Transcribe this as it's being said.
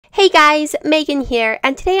Hey guys, Megan here,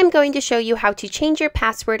 and today I'm going to show you how to change your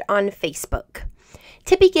password on Facebook.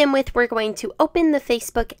 To begin with, we're going to open the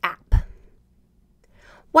Facebook app.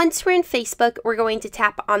 Once we're in Facebook, we're going to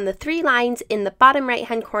tap on the three lines in the bottom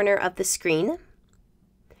right-hand corner of the screen.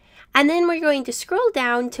 And then we're going to scroll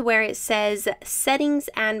down to where it says Settings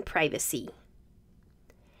and Privacy.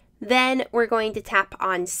 Then we're going to tap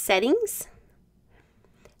on Settings,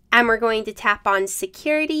 and we're going to tap on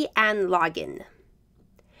Security and Login.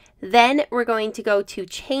 Then we're going to go to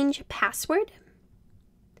Change Password.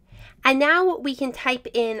 And now we can type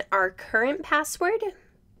in our current password.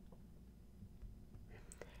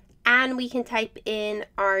 And we can type in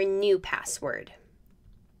our new password.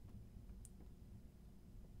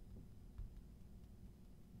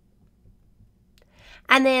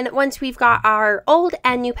 And then once we've got our old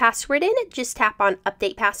and new password in, just tap on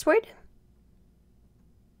Update Password.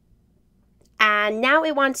 And now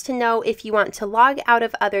it wants to know if you want to log out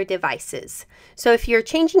of other devices. So if you're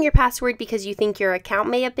changing your password because you think your account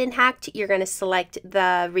may have been hacked, you're going to select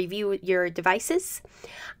the Review Your Devices.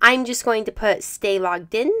 I'm just going to put Stay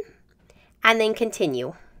Logged In and then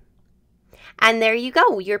Continue. And there you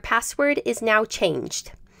go. Your password is now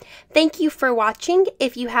changed. Thank you for watching.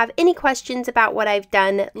 If you have any questions about what I've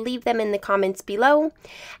done, leave them in the comments below.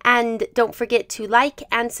 And don't forget to like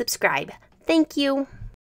and subscribe. Thank you.